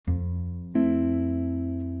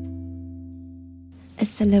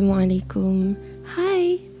Assalamualaikum.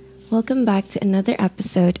 Hi. Welcome back to another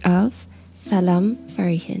episode of Salam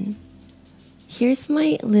Farihin. Here's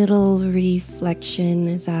my little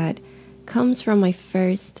reflection that comes from my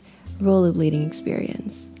first rollerblading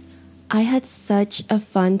experience. I had such a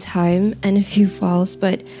fun time and a few falls,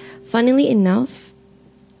 but funnily enough,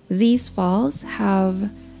 these falls have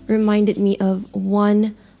reminded me of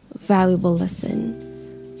one valuable lesson,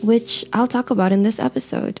 which I'll talk about in this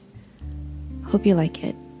episode. Hope you like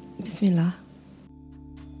it. Bismillah.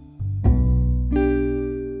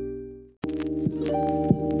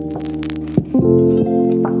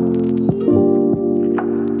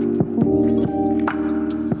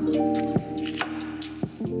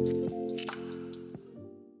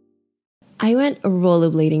 I went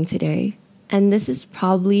rollerblading today, and this is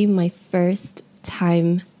probably my first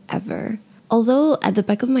time ever. Although at the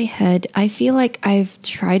back of my head, I feel like I've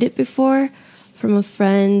tried it before from a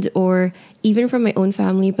friend or even from my own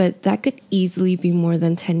family, but that could easily be more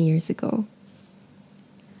than 10 years ago.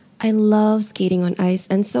 I love skating on ice,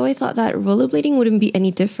 and so I thought that rollerblading wouldn't be any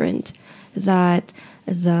different, that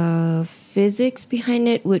the physics behind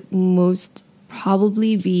it would most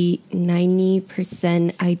probably be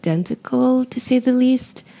 90% identical, to say the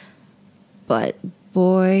least. But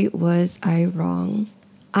boy, was I wrong.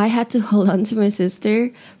 I had to hold on to my sister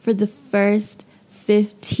for the first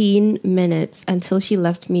 15 minutes until she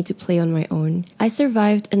left me to play on my own. I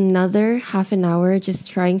survived another half an hour just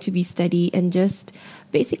trying to be steady and just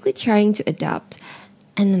basically trying to adapt.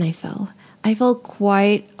 And then I fell. I fell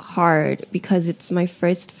quite hard because it's my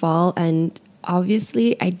first fall, and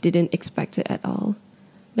obviously I didn't expect it at all.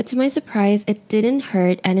 But to my surprise, it didn't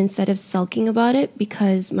hurt, and instead of sulking about it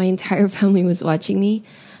because my entire family was watching me,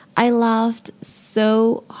 I laughed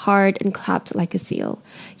so hard and clapped like a seal.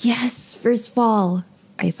 Yes, first fall,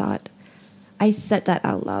 I thought. I said that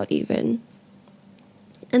out loud even.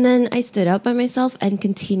 And then I stood up by myself and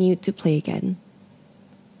continued to play again.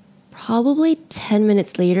 Probably 10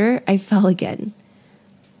 minutes later, I fell again.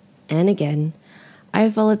 And again. I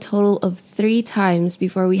fell a total of 3 times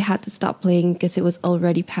before we had to stop playing because it was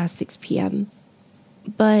already past 6 p.m.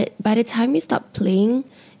 But by the time we stopped playing,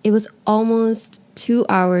 it was almost 2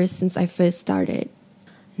 hours since I first started.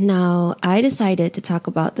 Now, I decided to talk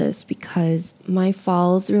about this because my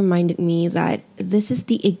falls reminded me that this is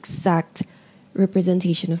the exact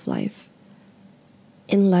representation of life.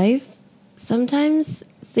 In life, sometimes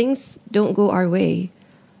things don't go our way.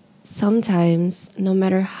 Sometimes, no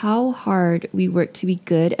matter how hard we work to be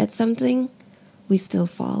good at something, we still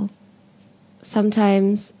fall.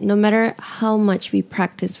 Sometimes, no matter how much we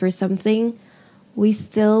practice for something, we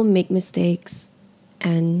still make mistakes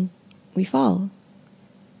and we fall.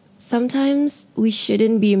 Sometimes we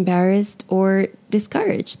shouldn't be embarrassed or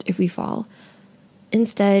discouraged if we fall.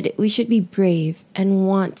 Instead, we should be brave and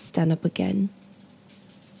want to stand up again.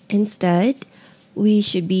 Instead, we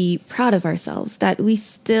should be proud of ourselves that we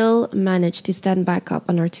still managed to stand back up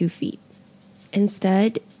on our 2 feet.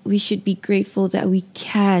 Instead, we should be grateful that we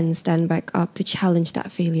can stand back up to challenge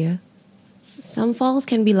that failure. Some falls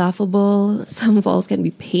can be laughable, some falls can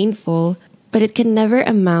be painful, but it can never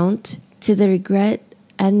amount to the regret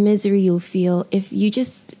and misery you'll feel if you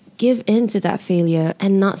just give in to that failure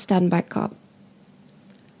and not stand back up.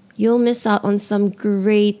 You'll miss out on some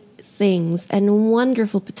great things and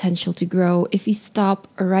wonderful potential to grow if you stop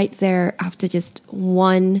right there after just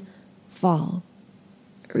one fall.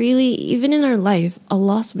 Really, even in our life,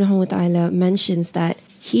 Allah subhanahu wa ta'ala mentions that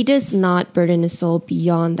He does not burden a soul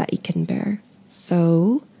beyond that it can bear.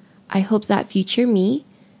 So, I hope that future me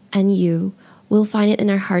and you will find it in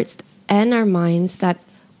our hearts and our minds that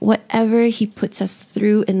whatever He puts us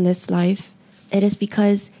through in this life, it is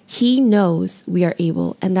because He knows we are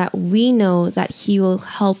able and that we know that He will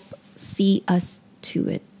help see us to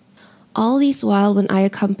it. All this while, when I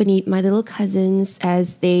accompanied my little cousins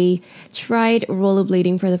as they tried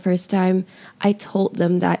rollerblading for the first time, I told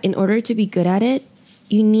them that in order to be good at it,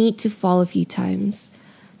 you need to fall a few times.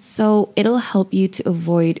 So it'll help you to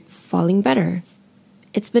avoid falling better.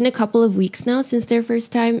 It's been a couple of weeks now since their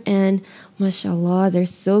first time, and mashallah, they're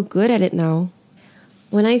so good at it now.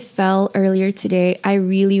 When I fell earlier today, I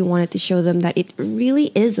really wanted to show them that it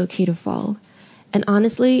really is okay to fall. And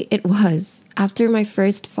honestly, it was. After my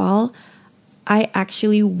first fall, I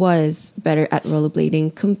actually was better at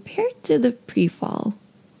rollerblading compared to the pre-fall.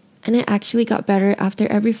 And I actually got better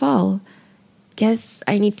after every fall. Guess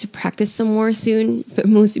I need to practice some more soon, but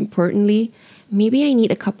most importantly, maybe I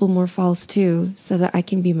need a couple more falls too, so that I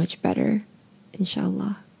can be much better.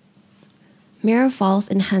 Inshallah. May our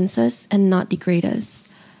falls enhance us and not degrade us.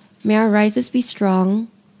 May our rises be strong,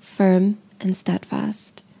 firm, and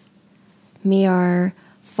steadfast. May our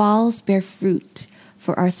falls bear fruit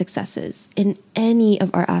for our successes in any of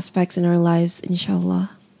our aspects in our lives,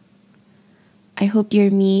 inshallah. I hope dear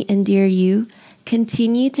me and dear you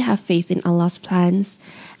continue to have faith in Allah's plans,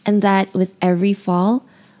 and that with every fall,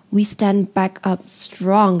 we stand back up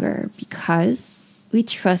stronger because we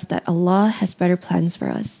trust that Allah has better plans for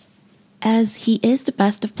us. As He is the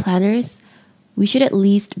best of planners, we should at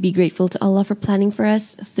least be grateful to Allah for planning for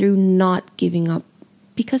us through not giving up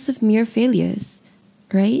because of mere failures,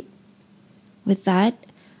 right? With that,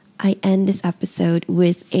 I end this episode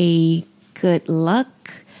with a good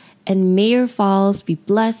luck, and may your falls be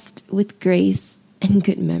blessed with grace and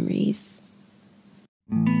good memories.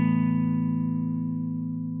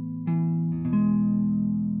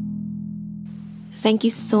 Thank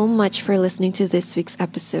you so much for listening to this week's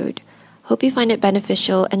episode. Hope you find it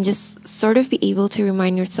beneficial and just sort of be able to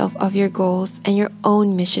remind yourself of your goals and your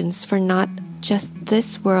own missions for not just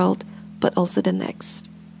this world, but also the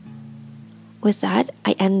next. With that,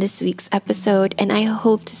 I end this week's episode, and I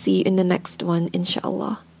hope to see you in the next one,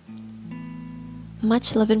 inshallah.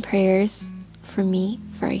 Much love and prayers from me,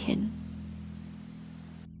 Farihin.